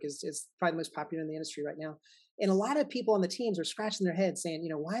framework is probably the most popular in the industry right now. And a lot of people on the teams are scratching their heads saying,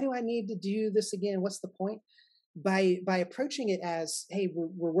 why do I need to do this again? What's the point? By approaching it as, hey,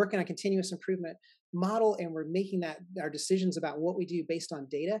 we're working on continuous improvement model and we're making our decisions about what we do based on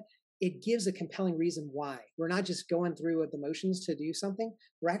data, it gives a compelling reason why. We're not just going through with the motions to do something.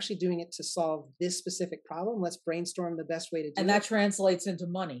 We're actually doing it to solve this specific problem. Let's brainstorm the best way to do it. And that translates into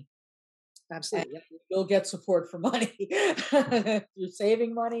money. Absolutely. Yep. You'll get support for money. You're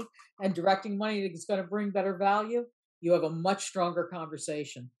saving money and directing money that's going to bring better value. You have a much stronger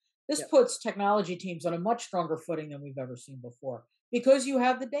conversation. This puts technology teams on a much stronger footing than we've ever seen before because you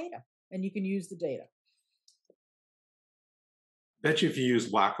have the data and you can use the data. Bet you if you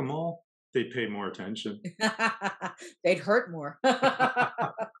use whack-a-mole, they'd pay more attention. They'd hurt more.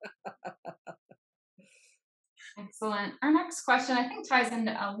 Excellent. Excellent. Our next question, I think, ties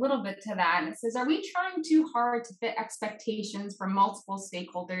into a little bit to that. And it says, are we trying too hard to fit expectations from multiple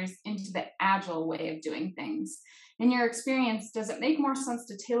stakeholders into the agile way of doing things? In your experience, does it make more sense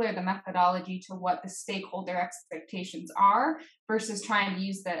to tailor the methodology to what the stakeholder expectations are versus trying to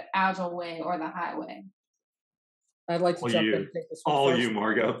use the agile way or the highway? I'd like to jump in and take this one All first. you,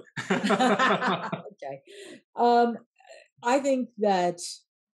 Margo. Okay. I think that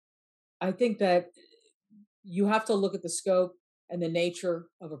you have to look at the scope and the nature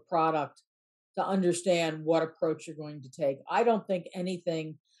of a product to understand what approach you're going to take. I don't think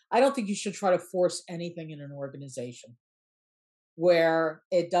you should try to force anything in an organization where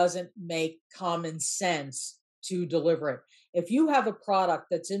it doesn't make common sense to deliver it. If you have a product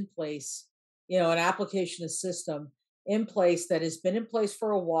that's in place, an application, a system in place that has been in place for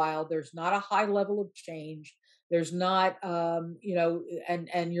a while, there's not a high level of change, there's not, and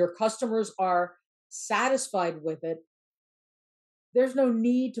your customers are satisfied with it, there's no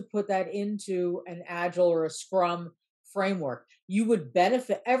need to put that into an agile or a scrum framework. You would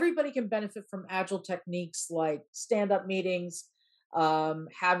benefit, everybody can benefit from agile techniques like stand-up meetings, looking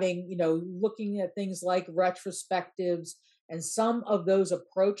at things like retrospectives, and some of those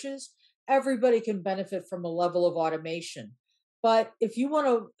approaches, everybody can benefit from a level of automation. But if you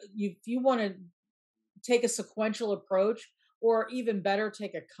want to take a sequential approach, or even better,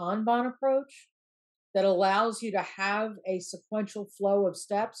 take a Kanban approach that allows you to have a sequential flow of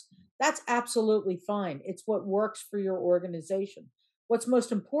steps, that's absolutely fine. It's what works for your organization. What's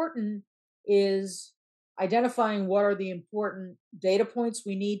most important is identifying what are the important data points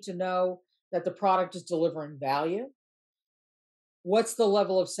we need to know that the product is delivering value. What's the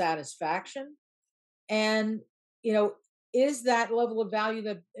level of satisfaction? And, is that level of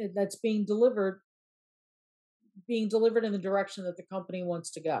value that's being delivered in the direction that the company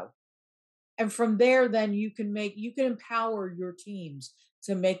wants to go? And from there, then you can empower your teams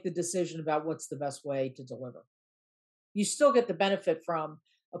to make the decision about what's the best way to deliver. You still get the benefit from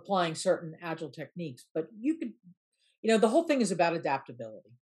applying certain agile techniques, but you could, the whole thing is about adaptability.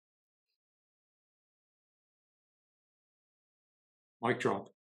 Mic drop.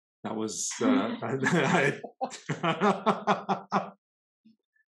 That was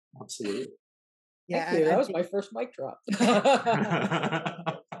absolutely. Yeah, that was my first mic drop.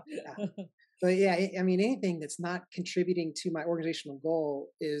 But yeah, I mean, anything that's not contributing to my organizational goal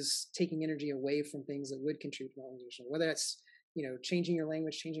is taking energy away from things that would contribute to my organizational, whether that's, changing your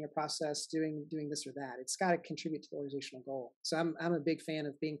language, changing a process, doing this or that. It's got to contribute to the organizational goal. So I'm a big fan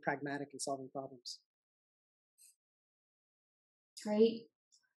of being pragmatic and solving problems. Great.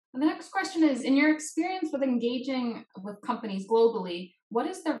 And the next question is, in your experience with engaging with companies globally, what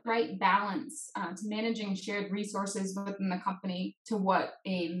is the right balance to managing shared resources within the company to what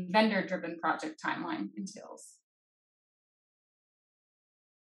a vendor-driven project timeline entails?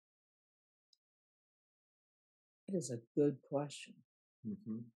 That is a good question.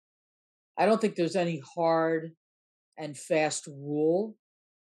 Mm-hmm. I don't think there's any hard and fast rule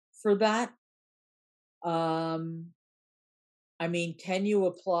for that. Can you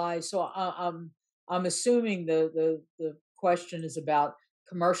apply? So I'm assuming the question is about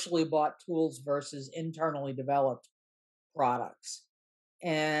commercially bought tools versus internally developed products.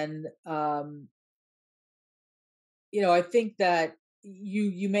 And, I think that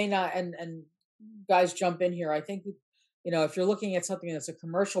you may not, and guys jump in here. I think, if you're looking at something that's a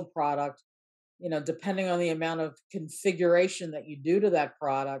commercial product, depending on the amount of configuration that you do to that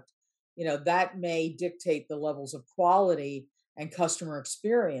product, that may dictate the levels of quality and customer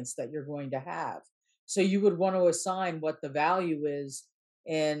experience that you're going to have. So you would want to assign what the value is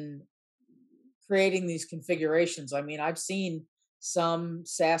in creating these configurations. I've seen some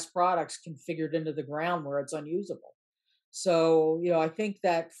SaaS products configured into the ground where it's unusable. So, I think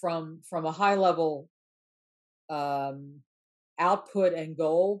that from a high level output and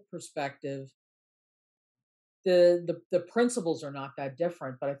goal perspective, the principles are not that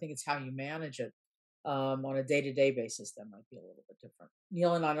different, but I think it's how you manage it on a day-to-day basis that might be a little bit different.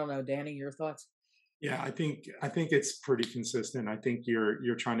 Neelan, I don't know, Danny, your thoughts? Yeah, I think it's pretty consistent. I think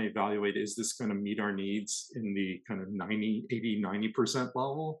you're trying to evaluate, is this going to meet our needs in the kind of 90%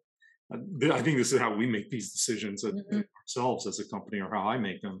 level? I think this is how we make these decisions ourselves as a company, or how I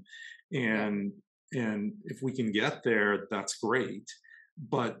make them. And if we can get there, that's great.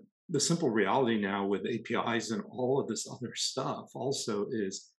 But the simple reality now with APIs and all of this other stuff also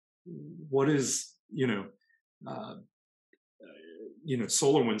is, what is,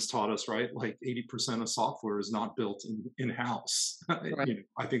 SolarWinds taught us, right? Like 80% of software is not built in-house. Right.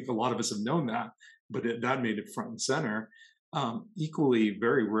 I think a lot of us have known that, but that made it front and center. Equally,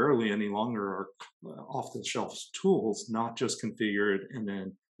 very rarely any longer are off-the-shelf tools, not just configured and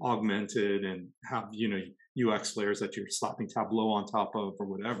then augmented and have, UX layers that you're slapping Tableau on top of or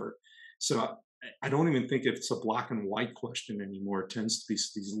whatever. So I don't even think it's a black and white question anymore. It tends to be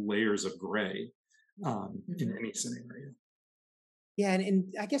these layers of gray in any scenario. Yeah, and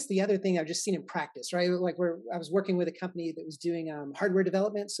I guess the other thing I've just seen in practice, right? Like I was working with a company that was doing hardware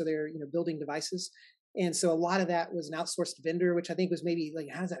development, so they're building devices, and so a lot of that was an outsourced vendor, which I think was maybe like,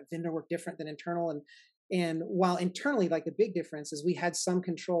 how does that vendor work different than internal? And while internally, like the big difference is we had some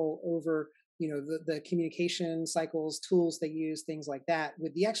control over the communication cycles, tools they use, things like that.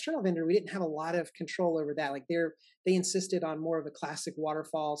 With the external vendor, we didn't have a lot of control over that. Like they insisted on more of a classic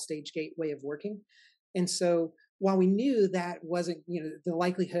waterfall stage gate way of working, and so while we knew that wasn't, the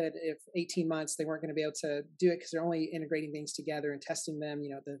likelihood if 18 months they weren't going to be able to do it because they're only integrating things together and testing them,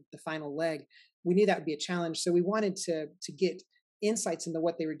 the final leg, we knew that would be a challenge. So we wanted to get insights into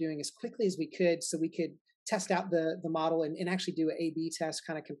what they were doing as quickly as we could so we could test out the model and actually do an A/B test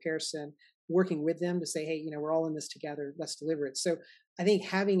kind of comparison, working with them to say, hey, we're all in this together, let's deliver it. So I think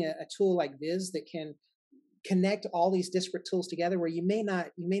having a tool like Viz that can connect all these disparate tools together, where you may not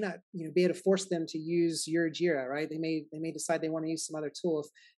be able to force them to use your Jira, right? They may decide they want to use some other tool.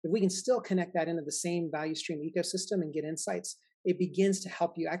 If we can still connect that into the same value stream ecosystem and get insights, it begins to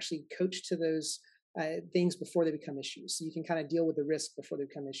help you actually coach to those things before they become issues. So you can kind of deal with the risk before they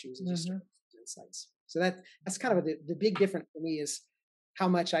become issues and just start insights. So that's kind of the big difference for me is how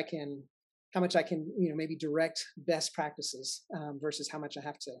much I can maybe direct best practices versus how much I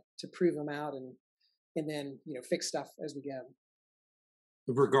have to prove them out and then fix stuff as we go.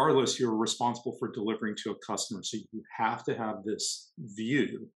 Regardless, you're responsible for delivering to a customer, so you have to have this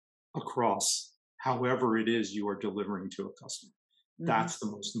view across however it is you are delivering to a customer. That's the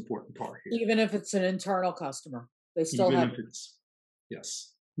most important part here. Even if it's an internal customer, they still have.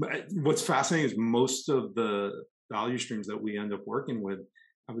 Yes. But what's fascinating is most of the value streams that we end up working with,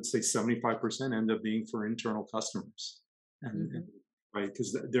 I would say 75% end up being for internal customers. And right?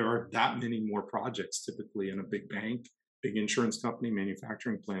 Because there are that many more projects typically in a big bank, big insurance company,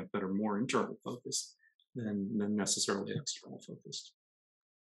 manufacturing plant that are more internal focused than necessarily external focused.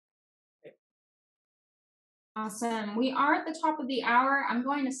 Awesome. We are at the top of the hour. I'm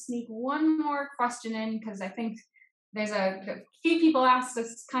going to sneak one more question in because I think there's a few people asked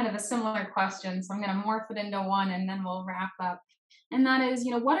us kind of a similar question. So I'm going to morph it into one and then we'll wrap up. And that is,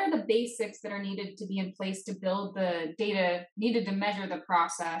 what are the basics that are needed to be in place to build the data needed to measure the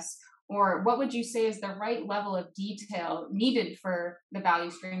process? Or what would you say is the right level of detail needed for the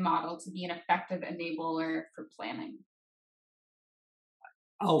value stream model to be an effective enabler for planning?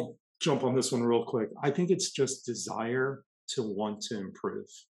 I'll jump on this one real quick. I think it's just desire to want to improve.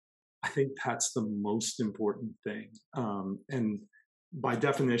 I think that's the most important thing. And by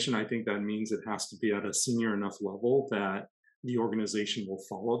definition, I think that means it has to be at a senior enough level that the organization will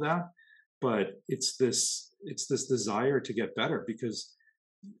follow that. But it's this desire to get better, because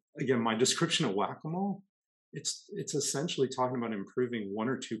again, my description of whack-a-mole, it's essentially talking about improving 1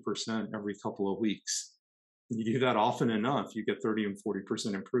 or 2% every couple of weeks. You do that often enough, you get 30 and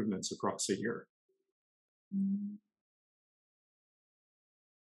 40% improvements across a year.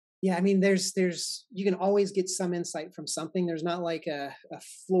 Yeah, I mean, there's you can always get some insight from something. There's not like a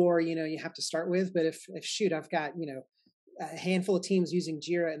floor, you have to start with. But if shoot, I've got a handful of teams using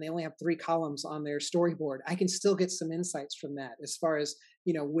Jira and they only have 3 columns on their storyboard, I can still get some insights from that as far as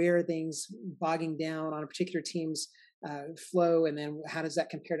where things bogging down on a particular team's flow, and then how does that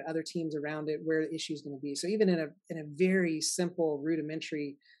compare to other teams around it, where the issue is going to be. So even in a very simple,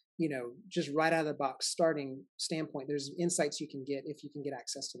 rudimentary, just right out of the box starting standpoint, there's insights you can get if you can get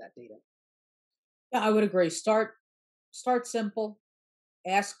access to that data. Yeah, I would agree. Start simple,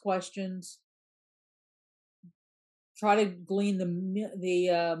 ask questions, try to glean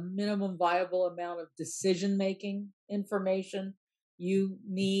the minimum viable amount of decision-making information you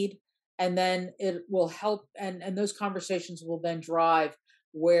need, and then it will help, and those conversations will then drive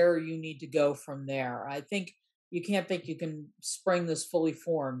where you need to go from there. I think you can't think you can spring this fully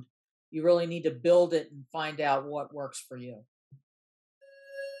formed. You really need to build it and find out what works for you.